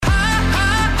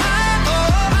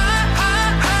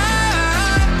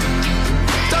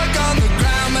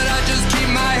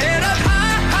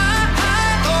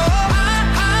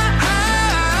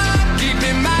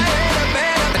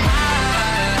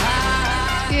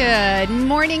Good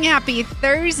morning. Happy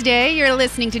Thursday. You're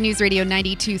listening to News Radio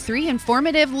 92.3,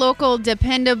 informative, local,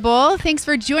 dependable. Thanks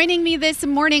for joining me this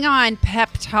morning on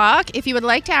Pep Talk. If you would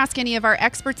like to ask any of our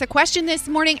experts a question this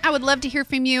morning, I would love to hear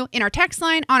from you in our text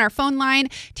line, on our phone line.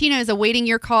 Tina is awaiting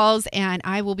your calls, and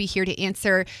I will be here to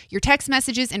answer your text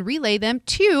messages and relay them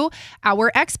to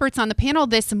our experts on the panel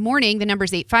this morning. The number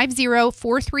is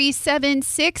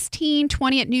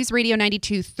 850-437-1620 at News Radio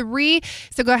 92.3.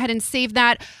 So go ahead and save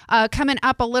that. Coming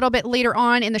up a little bit later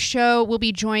on in the show, we'll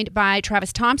be joined by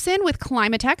Travis Thompson with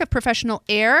Climatech of Professional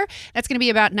Air. That's going to be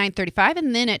about 9:35.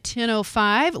 And then at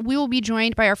 10:05, we will be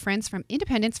joined by our friends from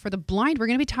Independence for the Blind. We're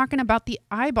going to be talking about the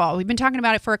eyeball. We've been talking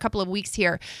about it for a couple of weeks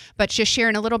here, but just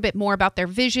sharing a little bit more about their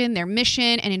vision, their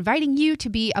mission, and inviting you to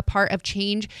be a part of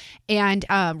change and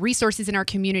resources in our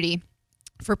community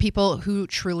for people who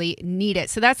truly need it.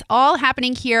 So that's all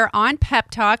happening here on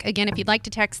Pep Talk. Again, if you'd like to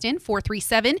text in,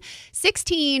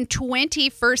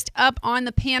 437-1620. First up on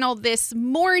the panel this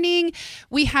morning,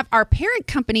 we have our parent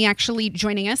company actually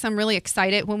joining us. I'm really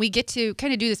excited when we get to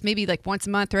kind of do this maybe like once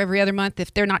a month or every other month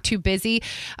if they're not too busy.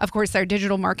 Of course, our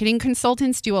digital marketing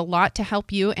consultants do a lot to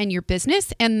help you and your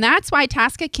business. And that's why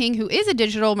Tasca King, who is a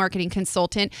digital marketing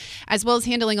consultant, as well as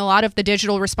handling a lot of the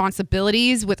digital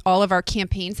responsibilities with all of our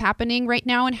campaigns happening right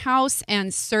now in-house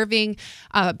and serving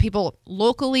people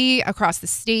locally across the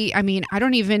state. I mean, I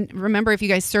don't even remember if you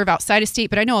guys serve outside of state,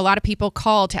 but I know a lot of people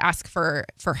call to ask for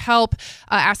help,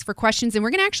 ask for questions. And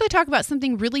we're going to actually talk about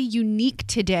something really unique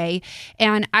today.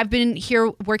 And I've been here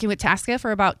working with Tasca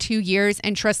for about 2 years.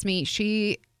 And trust me,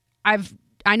 I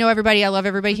know everybody. I love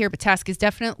everybody here, but Task is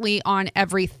definitely on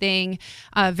everything,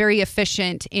 very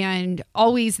efficient and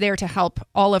always there to help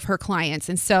all of her clients.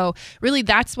 And so really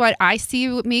that's what I see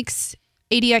what makes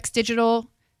ADX Digital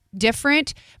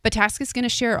different, but Task is going to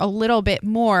share a little bit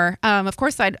more. Of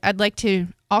course, I'd like to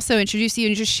also introduce you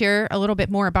and just share a little bit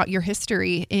more about your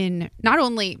history in not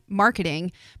only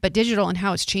marketing, but digital and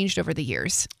how it's changed over the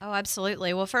years. Oh,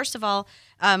 absolutely. Well, first of all,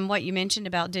 what you mentioned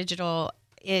about digital,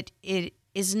 it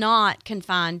is not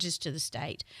confined just to the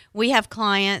state. We have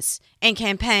clients and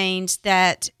campaigns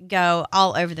that go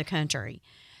all over the country.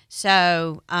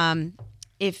 So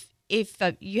if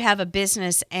you have a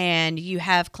business and you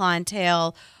have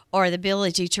clientele or the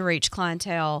ability to reach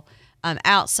clientele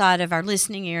outside of our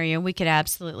listening area, we could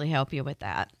absolutely help you with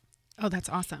that. Oh, that's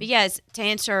awesome. But yes, to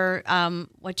answer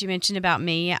what you mentioned about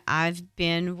me, I've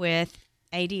been with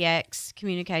ADX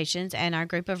Communications and our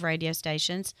group of radio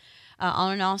stations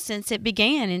on and off since it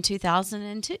began in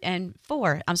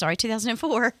 2004.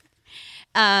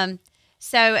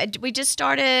 So we just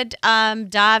started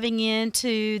diving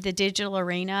into the digital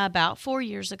arena about 4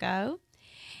 years ago,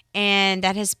 and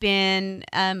that has been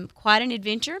quite an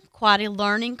adventure, quite a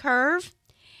learning curve,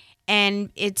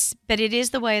 but it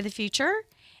is the way of the future,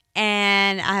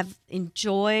 and I've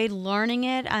enjoyed learning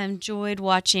it. I enjoyed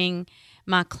watching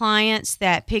my clients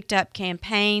that picked up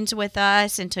campaigns with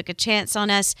us and took a chance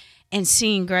on us and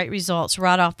seeing great results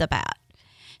right off the bat.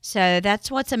 So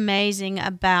that's what's amazing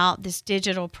about this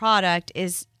digital product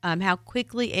is how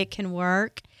quickly it can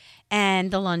work,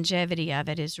 and the longevity of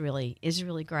it is really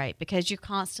great because you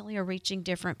constantly are reaching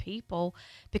different people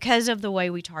because of the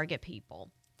way we target people.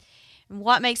 And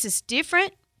what makes us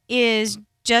different is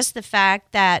just the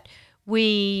fact that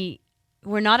we're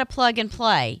not a plug and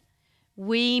play.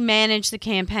 We manage the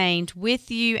campaigns with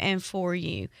you and for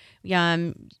you. We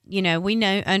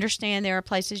understand there are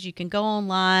places you can go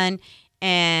online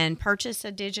and purchase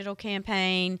a digital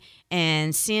campaign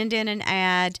and send in an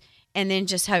ad and then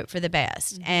just hope for the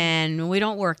best. Mm-hmm. And we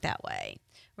don't work that way.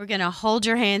 We're going to hold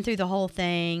your hand through the whole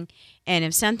thing. And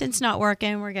if something's not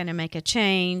working, we're going to make a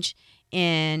change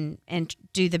and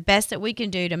do the best that we can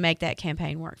do to make that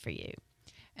campaign work for you.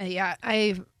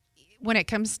 When it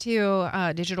comes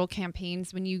to digital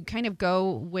campaigns, when you kind of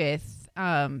go with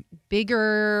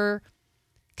bigger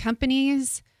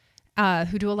companies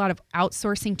who do a lot of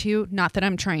outsourcing too, not that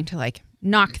I'm trying to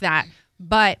knock that,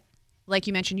 but like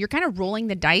you mentioned, you're kind of rolling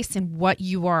the dice in what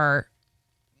you are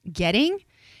getting,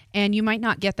 and you might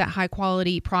not get that high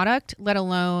quality product, let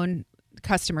alone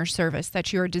customer service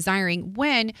that you're desiring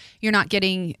when you're not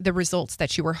getting the results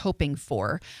that you were hoping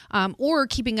for, or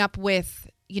keeping up with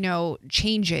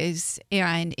changes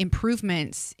and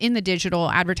improvements in the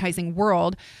digital advertising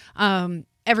world.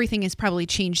 Everything is probably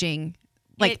changing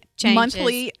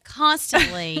monthly,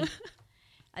 constantly,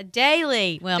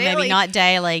 daily. Well, daily. Maybe not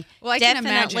daily. Well,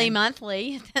 definitely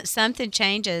monthly. Something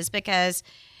changes because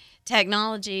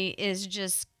technology is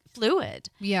just fluid.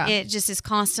 Yeah. It just is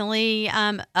constantly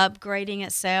upgrading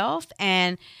itself,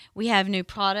 and we have new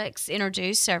products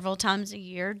introduced several times a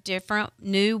year, different,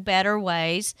 new, better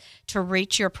ways to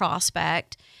reach your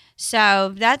prospect.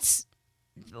 So that's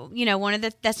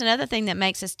that's another thing that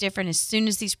makes us different. As soon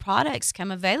as these products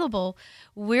come available,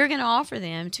 we're going to offer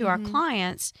them to our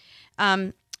clients.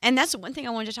 And that's one thing I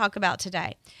wanted to talk about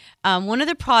today. One of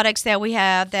the products that we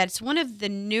have that's one of the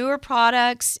newer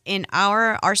products in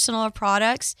our arsenal of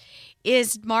products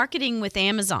is marketing with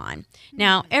Amazon.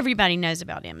 Now, everybody knows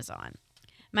about Amazon.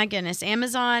 My goodness,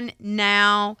 Amazon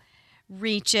now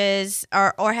reaches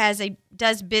or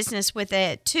does business with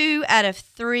it. 2 out of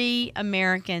 3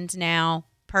 Americans now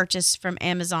purchase from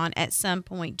Amazon at some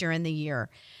point during the year.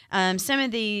 Some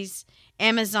of these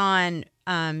Amazon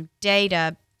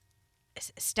data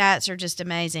stats are just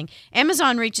amazing.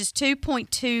 Amazon reaches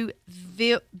 2.2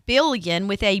 billion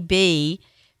with a B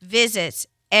visits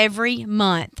every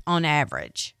month on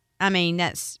average. I mean,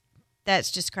 that's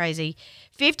just crazy.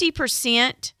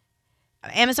 50%.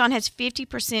 Amazon has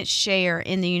 50% share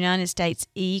in the United States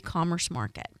e-commerce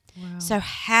market. Wow. So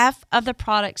half of the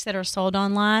products that are sold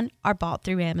online are bought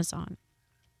through Amazon.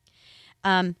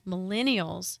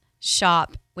 Millennials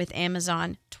shop with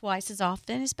Amazon twice as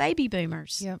often as baby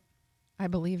boomers. Yep, I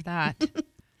believe that.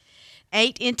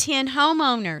 8 in 10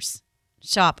 homeowners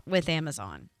shop with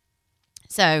Amazon.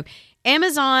 So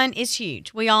Amazon is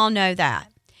huge. We all know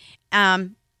that.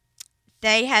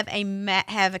 They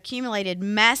have accumulated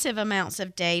massive amounts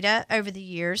of data over the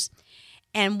years,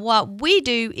 and what we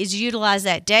do is utilize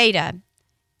that data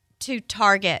to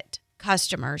target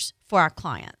customers for our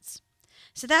clients.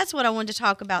 So that's what I wanted to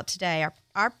talk about today.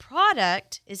 Our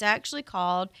product is actually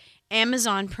called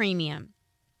Amazon Premium.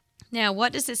 Now,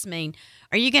 what does this mean?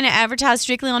 Are you going to advertise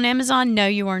strictly on Amazon? No,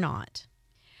 you are not.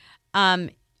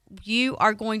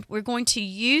 We're going to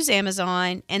use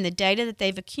Amazon and the data that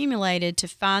they've accumulated to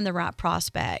find the right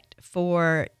prospect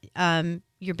for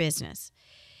your business.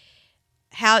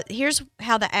 Here's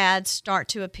how the ads start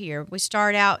to appear. We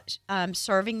start out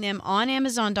serving them on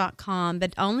Amazon.com,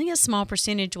 but only a small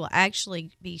percentage will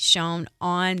actually be shown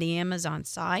on the Amazon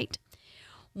site.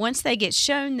 Once they get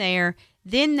shown there,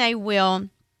 then we're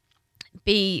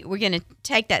going to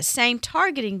take that same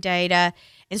targeting data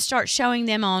and start showing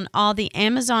them on all the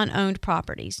Amazon-owned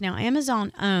properties. Now,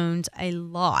 Amazon owns a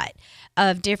lot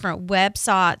of different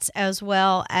websites as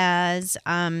well as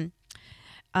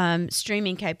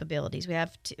streaming capabilities. We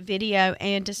have video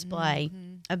and display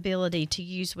ability to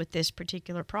use with this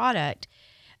particular product.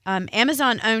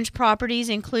 Amazon owns properties,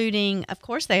 including, of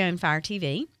course, they own Fire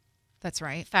TV. That's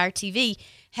right. Fire TV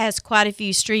has quite a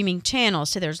few streaming channels,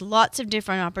 so there's lots of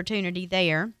different opportunity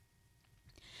there.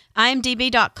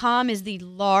 IMDb.com is the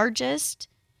largest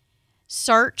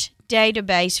search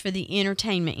database for the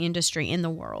entertainment industry in the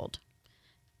world.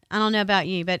 I don't know about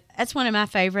you, but that's one of my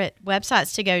favorite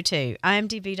websites to go to,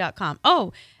 IMDb.com.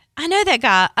 Oh, I know that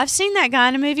guy. I've seen that guy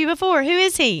in a movie before. Who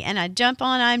is he? And I jump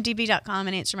on IMDb.com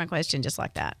and answer my question just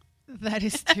like that. That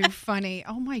is too funny.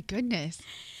 Oh, my goodness.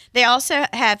 They also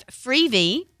have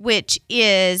Freevee, which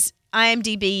is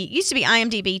IMDb, used to be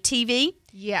IMDb TV.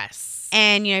 Yes.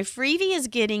 And, Freevee is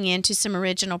getting into some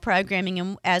original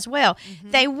programming as well.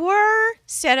 Mm-hmm. They were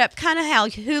set up kind of how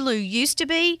Hulu used to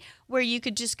be, where you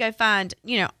could just go find,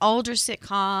 older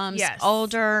sitcoms, yes,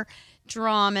 older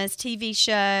dramas, TV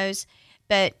shows.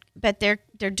 But they're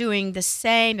doing the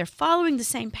same. They're following the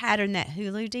same pattern that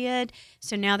Hulu did.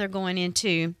 So now they're going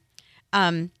into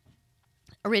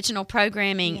original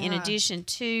programming in addition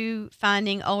to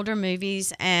finding older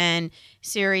movies and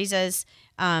series as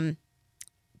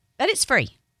but it's free.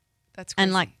 That's crazy.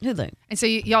 Unlike Hulu. And so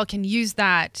y'all can use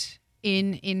that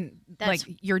in like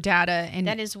your data, and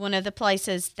that is one of the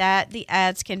places that the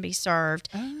ads can be served.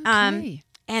 Okay.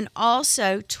 And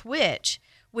also Twitch,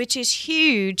 which is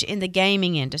huge in the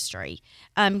gaming industry.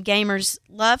 Gamers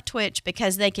love Twitch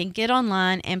because they can get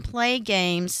online and play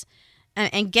games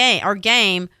and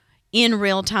game in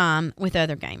real time with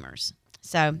other gamers.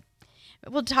 So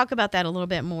we'll talk about that a little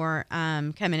bit more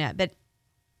coming up. But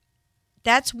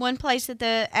that's one place that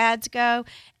the ads go.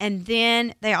 And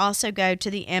then they also go to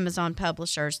the Amazon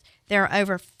publishers. There are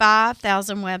over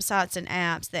 5,000 websites and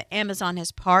apps that Amazon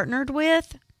has partnered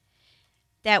with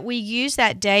that we use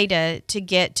that data to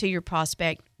get to your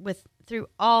prospect through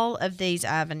all of these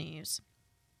avenues.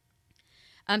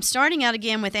 Starting out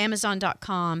again with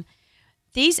Amazon.com,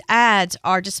 these ads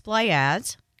are display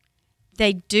ads.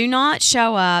 They do not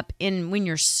show up when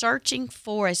you're searching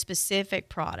for a specific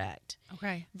product.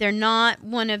 Okay. They're not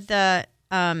one of the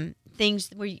things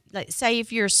where, say,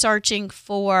 if you're searching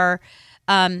for,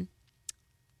 bathing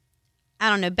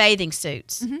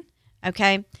suits. Mm-hmm.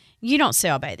 Okay, you don't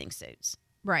sell bathing suits.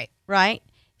 Right.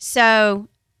 So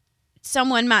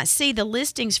someone might see the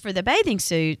listings for the bathing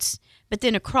suits, but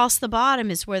then across the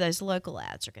bottom is where those local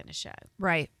ads are going to show.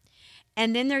 Right.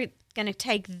 and then they're going to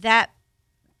take that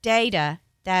data,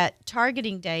 that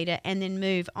targeting data, and then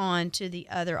move on to the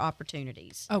other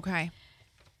opportunities. Okay.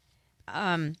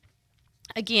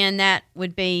 Again, that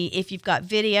would be if you've got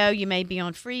video, you may be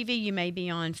on Freevee, you may be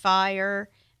on Fire,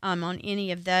 on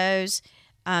any of those.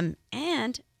 And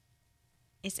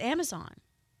it's Amazon.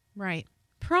 Right.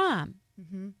 Prime.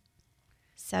 Mm-hmm.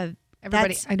 So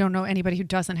everybody, I don't know anybody who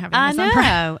doesn't have Amazon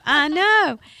Prime. I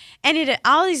know. And it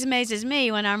always amazes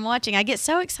me when I'm watching. I get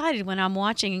so excited when I'm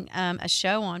watching a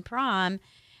show on Prime.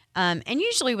 And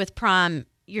usually with Prime,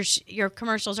 your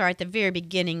commercials are at the very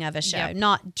beginning of a show,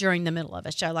 not during the middle of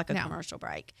a show, like a commercial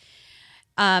break.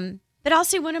 But I'll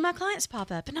see one of my clients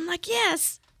pop up, and I'm like,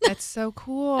 yes. That's so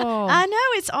cool. I know.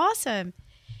 It's awesome.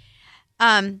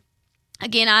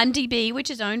 Again, IMDb,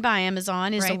 which is owned by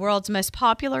Amazon, is the world's most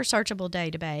popular searchable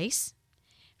database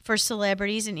for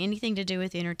celebrities and anything to do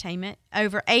with entertainment.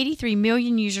 Over 83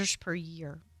 million users per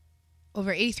year.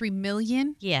 Over 83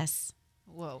 million? Yes.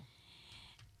 Whoa.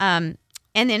 And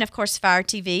then, of course, Fire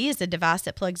TV is a device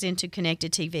that plugs into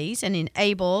connected TVs and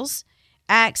enables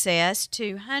access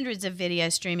to hundreds of video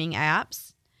streaming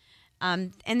apps.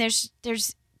 And there's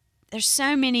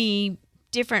so many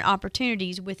different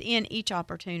opportunities within each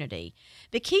opportunity.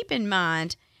 But keep in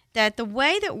mind that the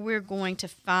way that we're going to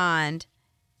find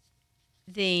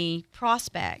the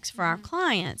prospects for our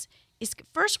clients is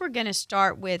first we're going to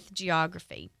start with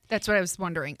geography. That's what I was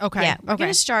wondering. Okay. Yeah, we're going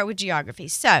to start with geography.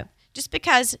 So just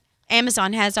because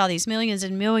Amazon has all these millions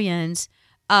and millions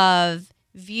of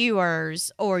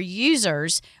viewers or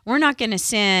users, we're not going to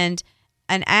send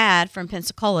an ad from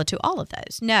Pensacola to all of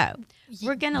those. No,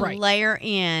 we're going to layer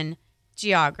in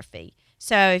geography.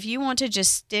 So if you want to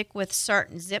just stick with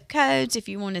certain zip codes, if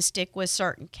you want to stick with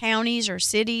certain counties or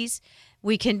cities,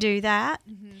 we can do that.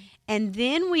 Mm-hmm. And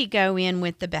then we go in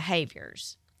with the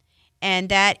behaviors. And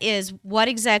that is, what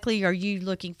exactly are you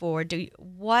looking for? Give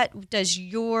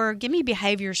me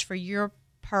behaviors for your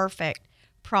perfect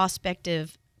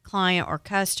prospective client or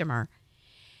customer.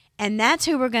 And that's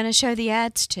who we're going to show the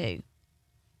ads to.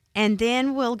 And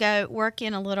then we'll go work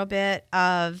in a little bit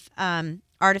of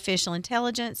artificial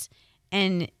intelligence,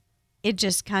 and it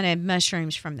just kind of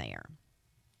mushrooms from there.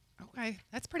 Okay,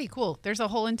 that's pretty cool. There's a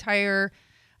whole entire,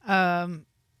 a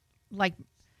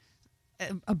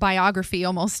biography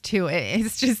almost to it.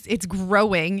 It's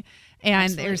growing, and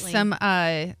Absolutely. There's some,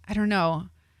 I don't know.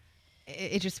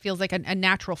 It just feels like a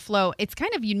natural flow. It's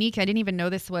kind of unique. I didn't even know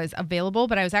this was available,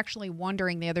 but I was actually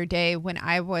wondering the other day when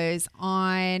I was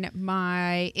on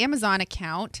my Amazon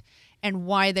account and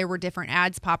why there were different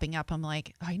ads popping up. I'm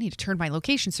like, I need to turn my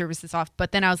location services off.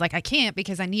 But then I was like, I can't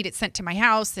because I need it sent to my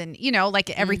house. And,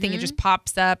 everything, It just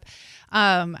pops up.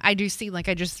 I do see,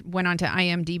 I just went on to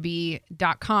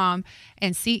imdb.com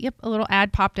and see, a little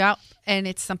ad popped out. And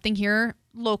it's something here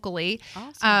locally.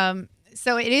 Awesome.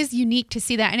 So it is unique to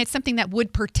see that. And it's something that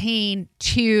would pertain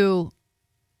to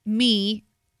me.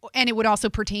 And it would also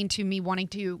pertain to me wanting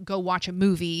to go watch a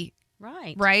movie.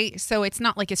 Right. So it's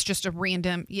not like it's just a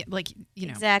random,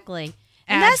 Exactly.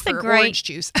 And that's the great orange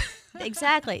juice.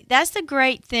 Exactly. That's the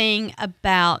great thing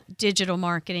about digital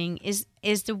marketing is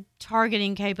the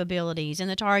targeting capabilities and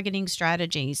the targeting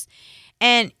strategies.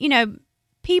 And,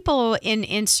 people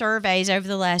in surveys over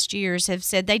the last years have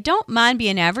said they don't mind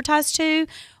being advertised to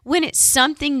when it's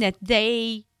something that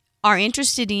they are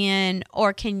interested in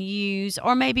or can use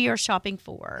or maybe are shopping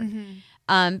for.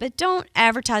 Mm-hmm. But don't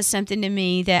advertise something to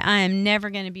me that I am never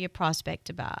going to be a prospect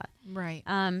to buy. Right.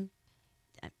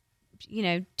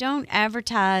 Don't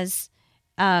advertise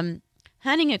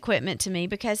hunting equipment to me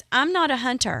because I'm not a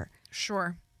hunter.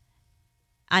 Sure.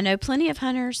 I know plenty of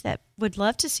hunters that would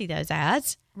love to see those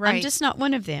ads. Right. I'm just not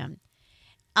one of them.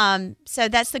 So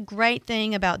that's the great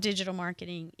thing about digital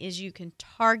marketing is you can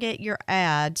target your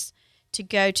ads to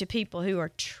go to people who are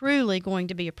truly going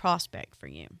to be a prospect for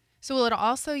you. So will it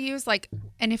also use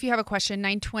and if you have a question,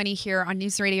 920 here on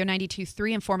News Radio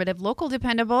 92.3, informative, local,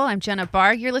 dependable. I'm Jenna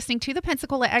Barg. You're listening to the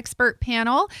Pensacola Expert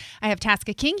Panel. I have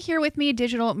Tasca King here with me,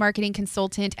 digital marketing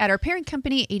consultant at our parent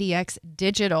company, ADX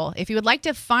Digital. If you would like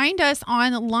to find us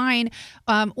online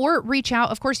or reach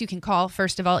out, of course, you can call,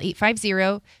 first of all,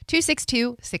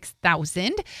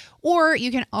 850-262-6000. Or you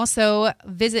can also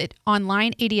visit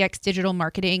online,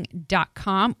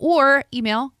 adxdigitalmarketing.com, or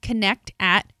email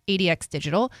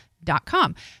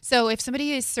connect@adxdigital.com. So if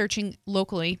somebody is searching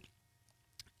locally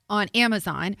on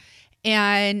Amazon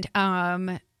and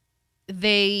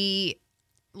they,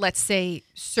 let's say,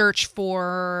 search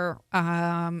for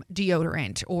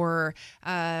deodorant or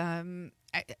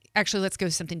actually, let's go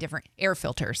with something different, air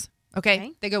filters.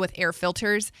 Okay. They go with air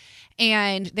filters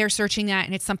and they're searching that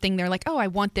and it's something they're like, oh, I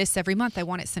want this every month. I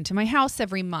want it sent to my house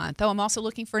every month. Oh, I'm also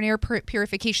looking for an air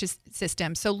purification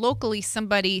system. So locally,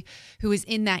 somebody who is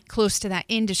in that close to that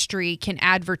industry can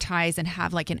advertise and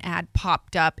have like an ad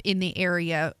popped up in the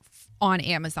area on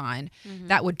Amazon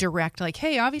that would direct like,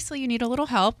 hey, obviously you need a little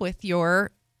help with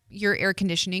your air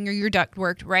conditioning or your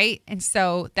ductwork, right? And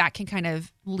so that can kind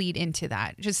of lead into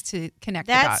that just to connect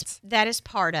the dots. That is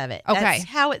part of it. Okay. That's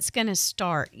how it's going to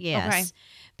start, yes. Okay.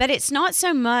 But it's not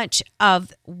so much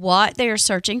of what they are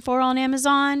searching for on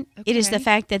Amazon. Okay. It is the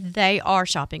fact that they are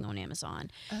shopping on Amazon.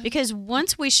 Because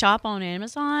once we shop on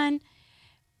Amazon,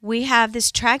 we have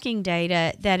this tracking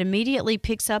data that immediately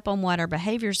picks up on what our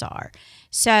behaviors are.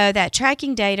 So that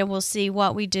tracking data will see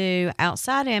what we do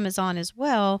outside Amazon as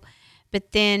well.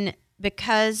 But then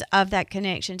because of that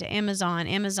connection to Amazon,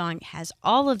 Amazon has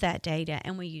all of that data,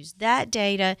 and we use that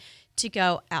data to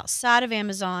go outside of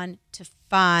Amazon to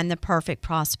find the perfect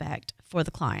prospect for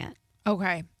the client.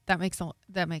 Okay. That makes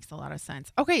a lot of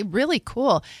sense. Okay, really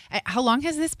cool. How long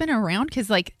has this been around? Because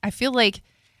like I feel like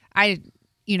I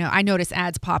notice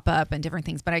ads pop up and different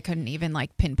things, but I couldn't even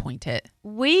like pinpoint it.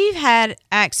 We've had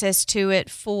access to it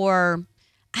for,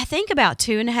 I think, about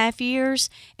 2.5 years,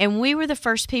 and we were the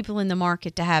first people in the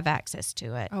market to have access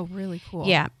to it. Oh, really cool.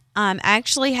 Yeah. I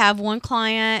actually have one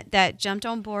client that jumped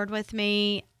on board with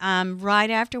me right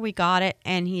after we got it,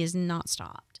 and he has not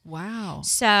stopped. Wow.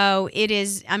 So it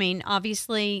is,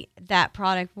 obviously that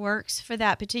product works for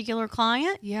that particular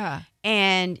client. Yeah.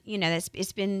 And,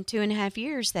 it's been 2.5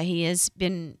 years that he has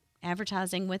been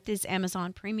advertising with this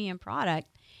Amazon Premium product.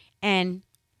 And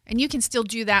you can still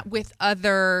do that with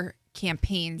other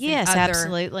campaigns. Yes,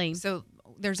 absolutely. So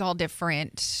there's all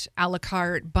different a la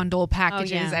carte bundle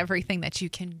packages, everything that you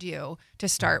can do to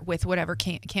start with whatever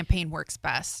campaign works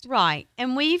best. Right.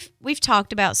 And we've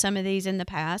talked about some of these in the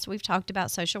past. We've talked about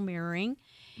social mirroring.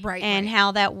 Right. And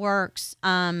how that works.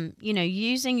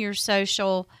 Using your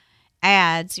social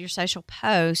ads, your social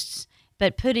posts,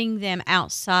 but putting them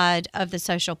outside of the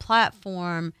social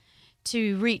platform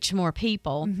to reach more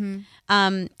people.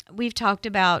 Mm-hmm. We've talked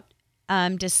about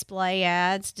display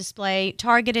ads,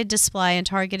 targeted display and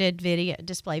targeted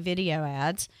video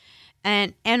ads.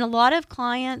 And a lot of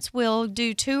clients will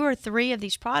do 2 or 3 of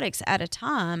these products at a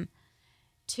time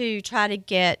to try to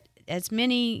get as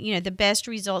many, the best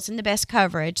results and the best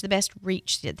coverage, the best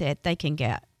reach that they can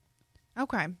get.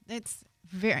 Okay. It's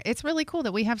really cool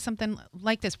that we have something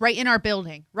like this right in our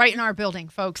building,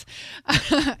 folks,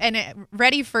 and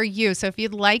ready for you. So if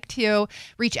you'd like to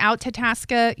reach out to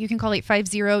Tasca, you can call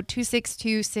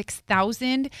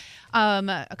 850-262-6000.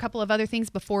 A couple of other things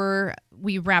before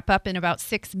we wrap up in about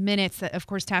 6 minutes that, of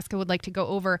course, Tasca would like to go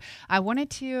over. I wanted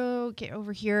to get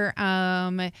over here.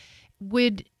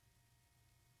 Would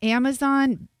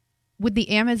the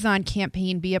Amazon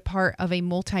campaign be a part of a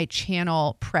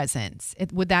multi-channel presence?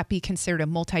 Would that be considered a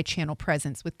multi-channel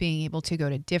presence with being able to go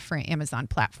to different Amazon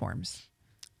platforms?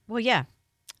 Well, yeah,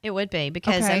 it would be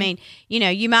because,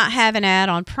 you might have an ad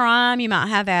on Prime. You might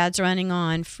have ads running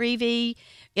on Freevee.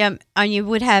 And you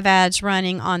would have ads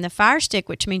running on the Fire Stick,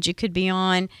 which means you could be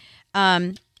on,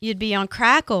 you'd be on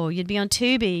Crackle, you'd be on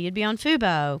Tubi, you'd be on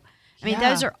Fubo.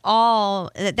 Those are all,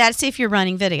 that's if you're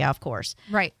running video, of course.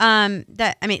 Right.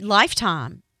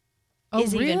 Lifetime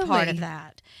is even part of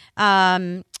that.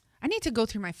 I need to go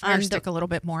through my Fire Stick a little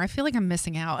bit more. I feel like I'm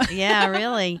missing out. Yeah,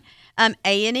 really.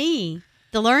 A&E,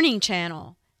 the Learning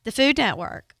Channel, the Food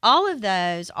Network, all of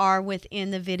those are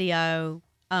within the video,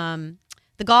 the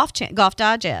Golf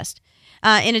Digest.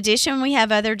 In addition, we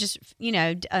have other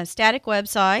static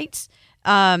websites,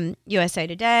 USA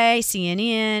Today,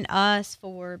 CNN, Us,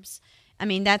 Forbes.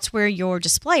 That's where your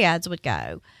display ads would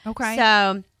go. Okay.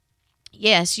 So,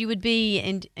 yes, you would be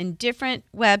in different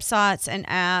websites and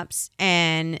apps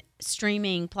and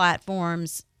streaming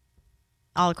platforms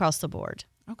all across the board.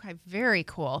 Okay, very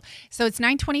cool. So it's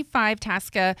 9:25,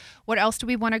 Tasca. What else do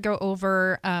we want to go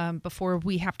over before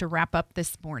we have to wrap up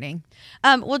this morning?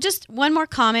 Well, just one more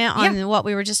comment on what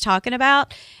we were just talking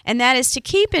about, and that is to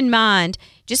keep in mind,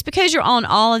 just because you're on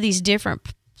all of these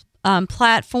different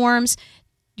platforms,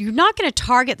 you're not going to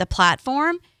target the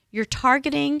platform. You're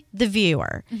targeting the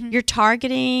viewer. Mm-hmm. You're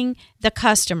targeting the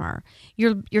customer.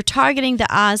 You're targeting the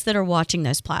eyes that are watching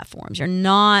those platforms. You're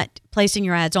not placing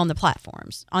your ads on the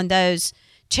platforms, on those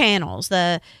channels,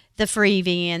 the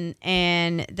Freevee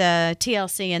and the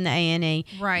TLC and the A&E.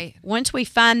 Right. Once we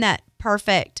find that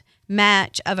perfect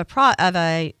match of a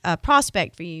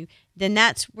prospect for you, then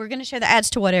we're going to show the ads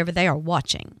to whatever they are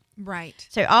watching. Right.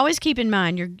 So always keep in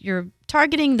mind you're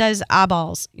targeting those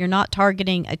eyeballs. You're not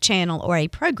targeting a channel or a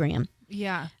program.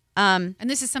 Yeah. And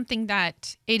this is something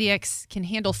that ADX can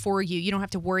handle for you. You don't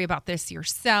have to worry about this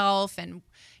yourself and,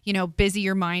 busy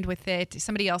your mind with it.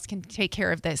 Somebody else can take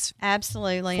care of this.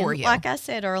 Absolutely. For and you. Like I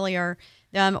said earlier,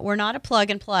 we're not a plug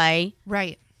and play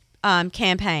Right.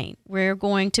 Campaign. We're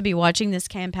going to be watching this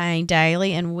campaign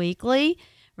daily and weekly.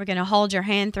 We're going to hold your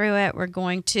hand through it. We're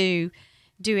going to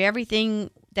do everything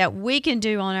that we can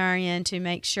do on our end to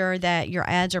make sure that your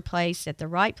ads are placed at the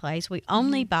right place. We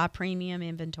only buy premium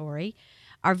inventory.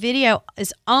 Our video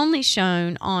is only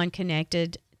shown on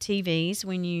connected TVs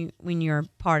when you're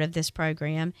part of this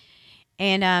program.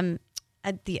 And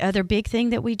the other big thing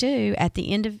that we do at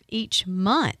the end of each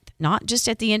month, not just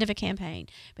at the end of a campaign,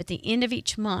 but the end of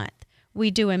each month, we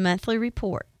do a monthly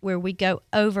report where we go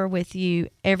over with you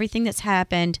everything that's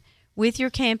happened with your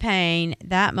campaign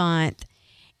that month,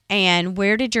 and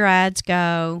where did your ads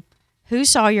go, who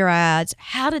saw your ads,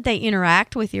 how did they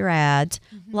interact with your ads.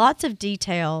 Lots of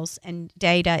details and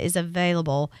data is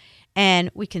available,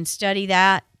 and we can study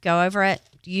that, go over it,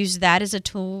 use that as a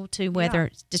tool to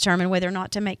determine whether or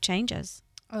not to make changes.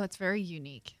 Oh, that's very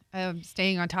unique.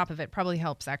 Staying on top of it probably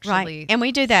helps, actually. Right, and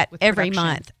we do that every production.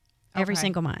 month. Every Okay.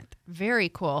 single month. Very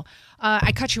cool.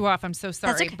 I cut you off. I'm so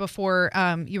sorry. okay. Before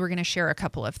you were going to share a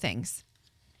couple of things,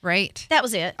 right? That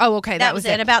was it. Oh, okay. That was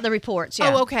it about the reports.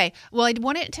 Yeah. Oh, okay. Well, I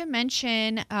wanted to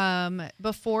mention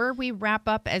before we wrap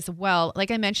up as well,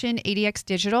 like I mentioned, ADX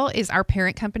Digital is our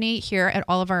parent company here at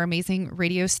all of our amazing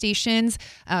radio stations,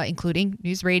 including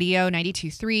News Radio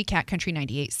 92.3, Cat Country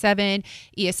 98.7,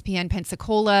 ESPN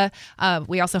Pensacola.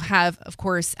 We also have, of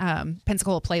course,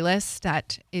 Pensacola Playlist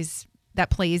that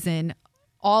plays in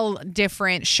all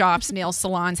different shops, nail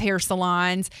salons, hair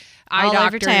salons, eye All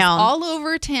over doctors, town. all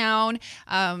over town.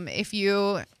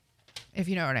 If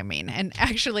you know what I mean. And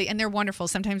actually, and they're wonderful.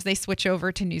 Sometimes they switch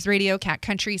over to News Radio, Cat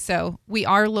Country. So we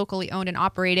are locally owned and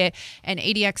operated, and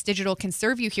ADX Digital can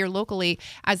serve you here locally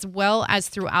as well as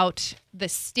throughout the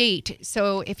state.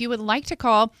 So if you would like to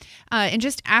call and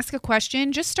just ask a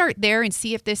question, just start there and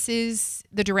see if this is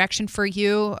the direction for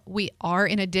you. We are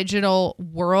in a digital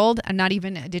world, and not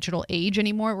even a digital age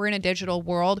anymore. We're in a digital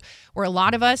world where a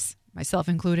lot of us, myself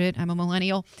included, I'm a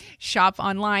millennial, shop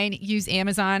online, use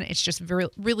Amazon. It's just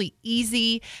really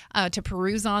easy to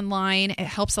peruse online. It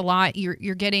helps a lot.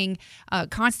 You're getting a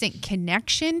constant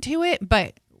connection to it,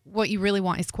 but what you really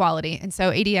want is quality. And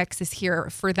so ADX is here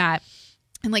for that.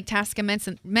 And like Tasca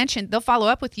mentioned, they'll follow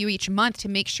up with you each month to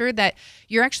make sure that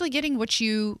you're actually getting what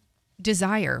you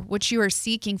desire, what you are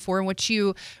seeking for, and what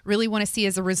you really want to see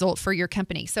as a result for your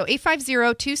company. So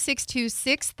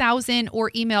 850-262-6000 or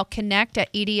email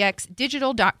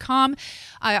connect@adxdigital.com.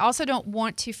 I also don't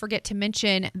want to forget to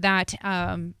mention that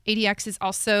ADX is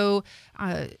also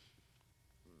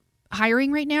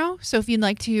hiring right now. So if you'd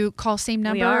like to call same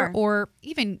number or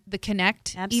even the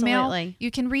Connect email,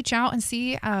 you can reach out and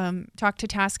see, talk to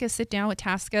Tasca, sit down with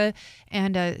Tasca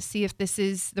and see if this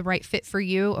is the right fit for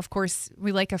you. Of course,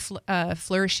 we like a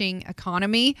flourishing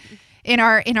economy in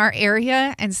our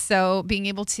area. And so being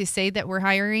able to say that we're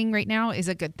hiring right now is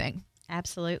a good thing.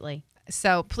 Absolutely.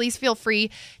 So please feel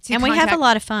free to And we have a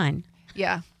lot of fun.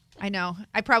 Yeah. I know.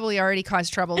 I probably already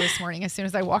caused trouble this morning as soon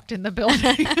as I walked in the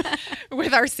building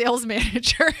with our sales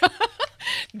manager.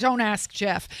 Don't ask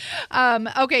Jeff.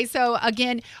 Okay, so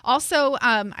again, also,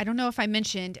 I don't know if I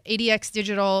mentioned ADX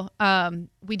Digital.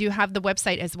 We do have the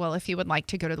website as well if you would like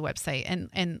to go to the website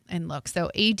and look.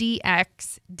 So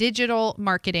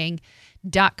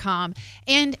adxdigitalmarketing.com.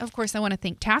 And of course, I want to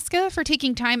thank Tasca for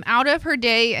taking time out of her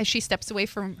day as she steps away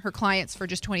from her clients for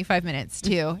just 25 minutes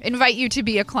to invite you to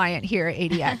be a client here at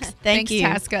ADX. Thanks, you,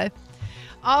 Tasca.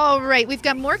 All right, we've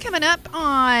got more coming up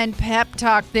on Pep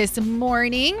Talk this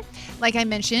morning. Like I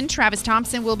mentioned, Travis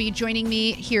Thompson will be joining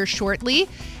me here shortly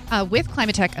with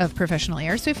Climatech of Professional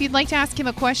Air. So if you'd like to ask him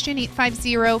a question,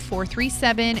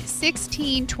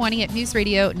 850-437-1620 at News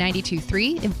Radio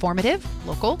 92.3. Informative,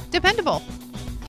 local, dependable.